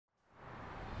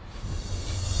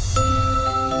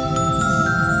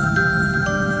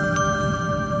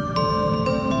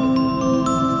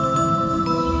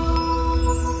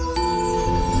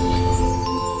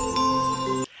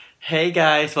Hey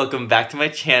guys, welcome back to my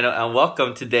channel and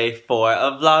welcome to day 4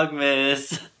 of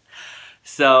Vlogmas.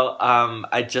 So,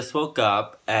 I just woke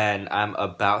up and I'm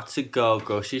about to go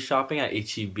grocery shopping at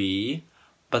H-E-B,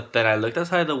 but then I looked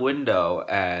outside the window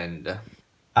and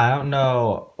I don't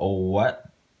know what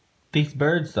these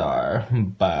birds are,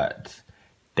 but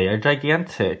they are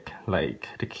gigantic. Like,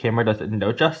 the camera does it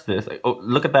no justice. Like, oh,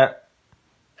 look at that.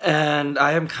 And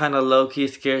I am kind of low-key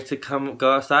scared to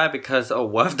go outside because, oh,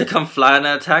 what if they come flying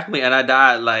and attack me and I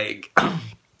die? Like,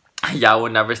 y'all will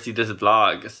never see this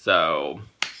vlog, so...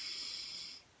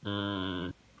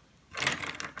 Oh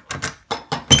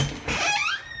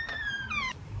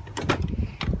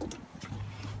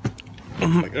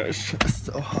my gosh, it's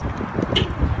so hot.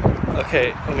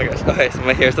 Okay, oh my gosh, okay, so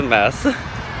my hair's a mess.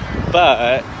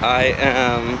 But I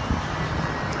am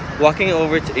walking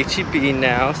over to H-E-B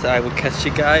now, so I will catch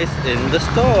you guys in the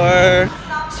store.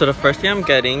 So the first thing I'm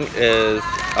getting is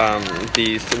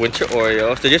these winter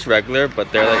Oreos. They're just regular,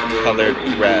 but they're like colored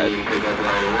red.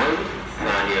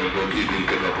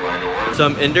 So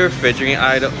I'm in the refrigerating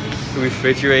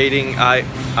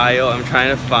aisle. I'm trying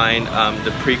to find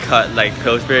the pre-cut like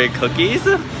Pillsbury cookies.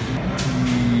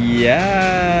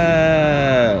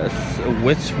 Yes!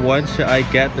 Which one should I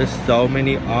get? There's so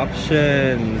many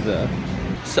options.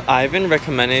 So I've been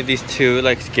recommending these two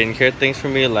like skincare things for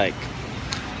me like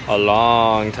a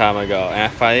long time ago, and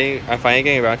I'm finally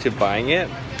getting around to buying it.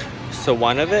 So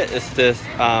one of it is this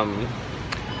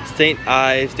St.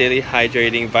 Ives Daily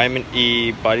Hydrating Vitamin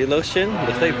E Body Lotion.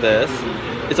 Looks like this.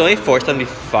 It's only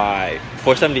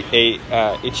 $4.78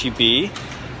 at H-E-B.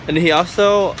 And he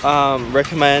also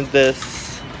recommended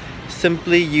this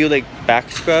Simply You like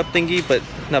back scrub thingy, but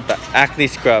not back, acne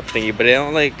scrub thingy, but they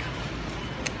don't like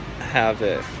have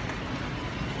it.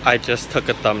 I just took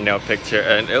a thumbnail picture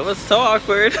and it was so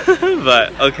awkward.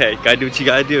 But okay, gotta do what you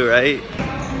gotta do, right?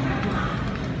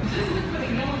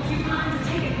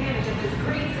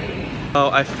 So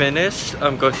I finished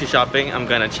grocery shopping. I'm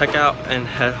gonna check out and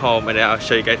head home and then I'll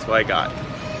show you guys what I got.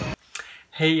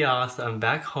 Hey y'all, so I'm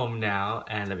back home now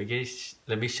and let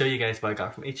me show you guys what I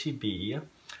got from H-E-B.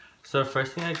 So the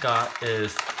first thing I got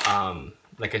is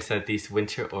like I said, these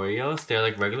winter Oreos. They're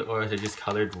like regular Oreos, they're just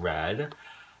colored red.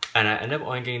 And I ended up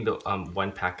only getting the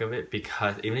one pack of it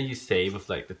because even if you save with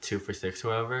like the 2 for $6 or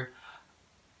whatever,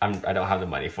 I don't have the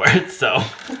money for it, so.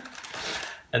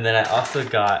 And then I also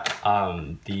got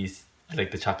these,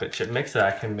 like the chocolate chip mix, so I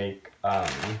can make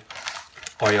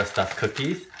Oreo stuffed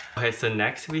cookies. Okay, so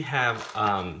next we have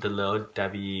the Little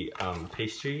Debbie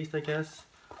pastries, I guess.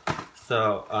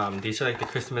 So these are like the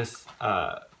Christmas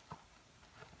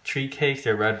tree cakes,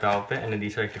 they're red velvet, and then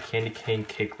these are like the candy cane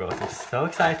cake rolls. I'm so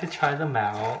excited to try them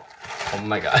out. Oh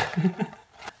my god.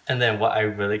 And then what I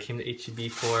really came to H-E-B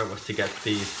for was to get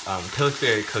these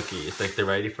Pillsbury cookies, like the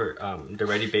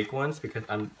ready baked ones, because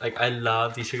I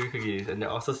love these sugar cookies and they're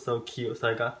also so cute.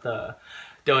 So I got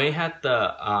they only had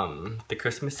the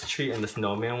Christmas tree and the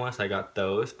snowman one, so I got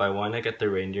those, but I want to get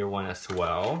the reindeer one as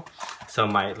well. So I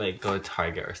might like go to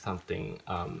Target or something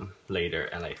later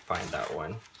and like find that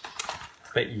one.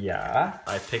 But yeah,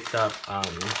 I picked up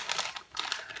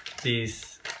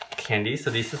these candies. So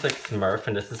these is like Smurf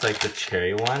and this is like the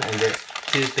cherry one. And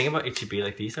see, the thing about H-E-B,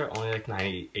 like these are only like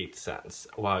 98 cents.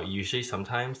 Wow, usually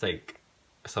sometimes like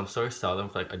some stores sell them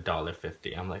for like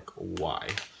 $1.50. I'm like, why?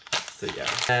 So yeah.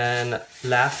 And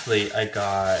lastly, I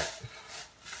got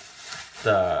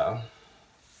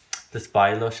this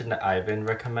body lotion that Ivan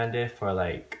recommended for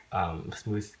like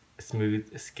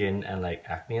smooth skin and like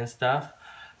acne and stuff.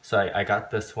 So I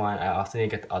got this one. I also need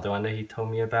to get the other one that he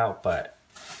told me about, but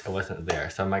it wasn't there.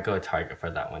 So I might go to Target for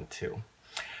that one too.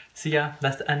 So yeah,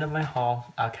 that's the end of my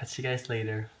haul. I'll catch you guys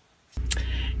later.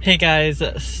 Hey guys,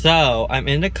 so I'm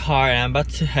in the car and I'm about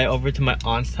to head over to my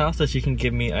aunt's house so she can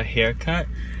give me a haircut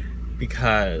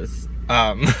because,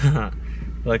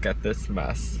 look at this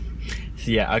mess. So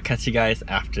yeah, I'll catch you guys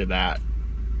after that.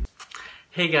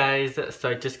 Hey guys,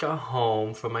 so I just got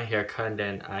home from my haircut and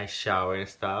then I showered and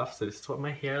stuff. So this is what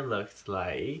my hair looks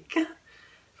like.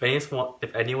 If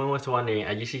anyone was wondering,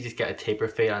 I usually just get a taper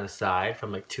fade on the side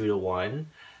from like 2 to 1.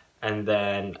 And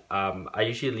then I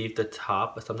usually leave the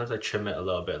top, but sometimes I trim it a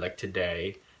little bit. Like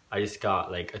today, I just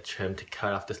got like a trim to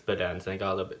cut off the split ends and I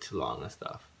got a little bit too long and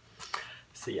stuff.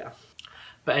 So yeah.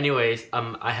 But anyways,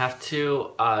 I have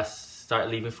to start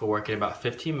leaving for work in about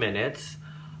 15 minutes.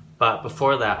 But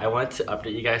before that, I wanted to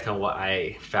update you guys on what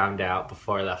I found out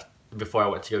before I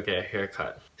went to go get a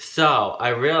haircut. So, I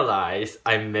realized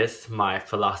I missed my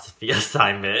philosophy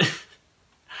assignment.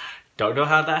 Don't know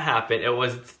how that happened. It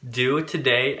was due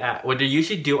today well, they're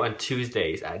usually due on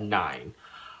Tuesdays at 9.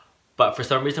 But for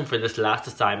some reason for this last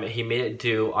assignment, he made it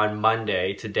due on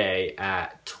Monday, today,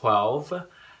 at 12.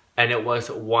 And it was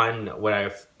 1 when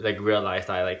I like realized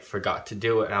I like forgot to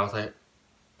do it. And I was like,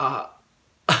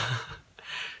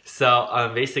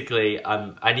 So basically,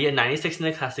 I need a 96 in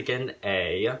the classic and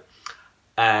A.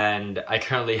 And I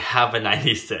currently have a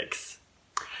 96.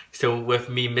 So with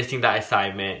me missing that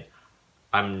assignment,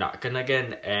 I'm not gonna get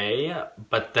an A.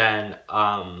 But then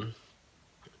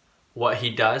what he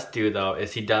does do though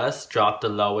is he does drop the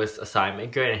lowest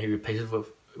assignment grade and he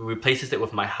replaces it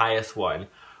with my highest one,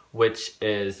 which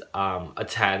is a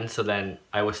 10. So then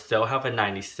I would still have a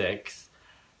 96.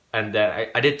 And then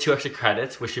I did 2 extra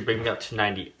credits, which should bring me up to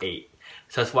 98.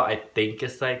 So that's what I think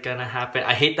is like gonna happen.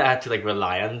 I hate that I have to like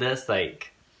rely on this,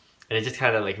 like, and it just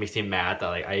kind of like makes me mad that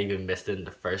like I even missed it in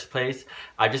the first place.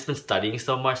 I've just been studying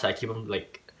so much that I keep on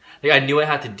like I knew I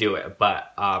had to do it,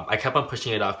 but I kept on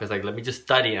pushing it off because like let me just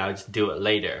study and I'll just do it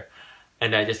later.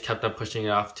 And I just kept on pushing it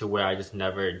off to where I just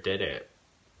never did it.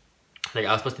 Like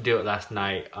I was supposed to do it last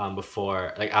night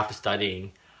before, like after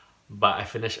studying, but I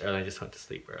finished early and just went to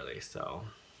sleep early, so.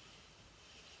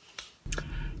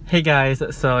 Hey guys,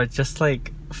 so it just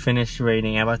like finished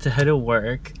raining. I'm about to head to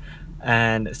work.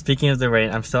 And speaking of the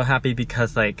rain, I'm so happy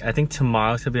because like I think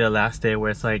tomorrow's gonna be the last day where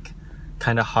it's like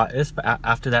kind of hottest, but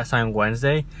after that starting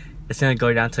Wednesday, it's gonna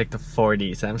go down to like the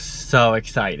 40s. I'm so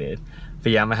excited.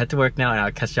 But yeah, I'm gonna head to work now and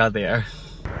I'll catch y'all there.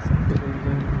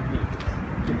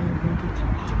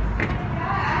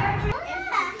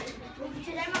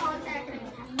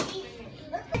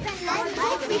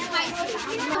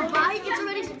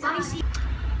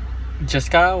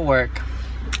 Just got out of work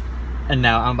and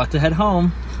now I'm about to head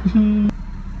home.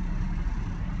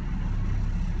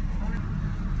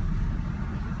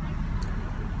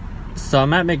 So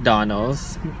I'm at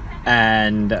McDonald's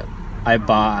and I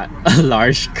bought a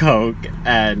large Coke,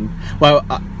 and well,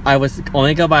 I was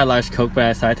only gonna buy a large Coke, but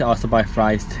I decided to also buy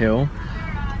fries too.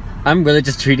 I'm really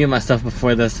just treating myself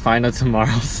before this final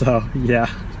tomorrow, so yeah.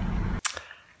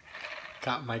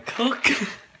 Got my Coke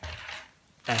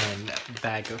and a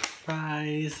bag of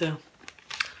fries.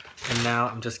 And now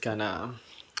I'm just gonna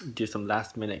do some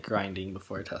last minute grinding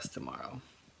before test tomorrow.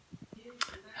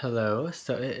 Hello,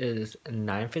 so it is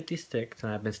 9:56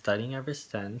 and I've been studying ever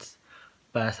since,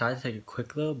 but I decided to take a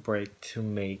quick little break to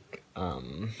make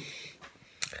an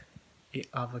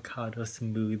avocado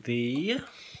smoothie.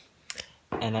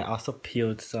 And I also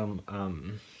peeled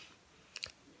some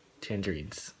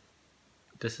tangerines.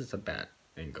 This is a bad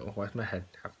angle. Why is my head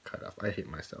half cut off? I hate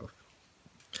myself.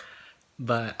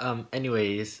 But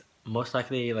anyways, most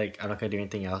likely like I'm not gonna do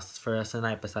anything else for us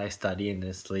tonight besides study and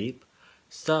then sleep.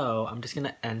 So I'm just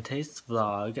gonna end today's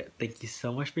vlog. Thank you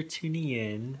so much for tuning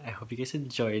in. I hope you guys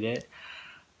enjoyed it.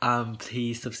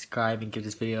 Please subscribe and give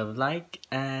this video a like,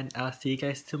 and I'll see you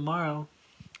guys tomorrow.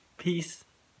 Peace.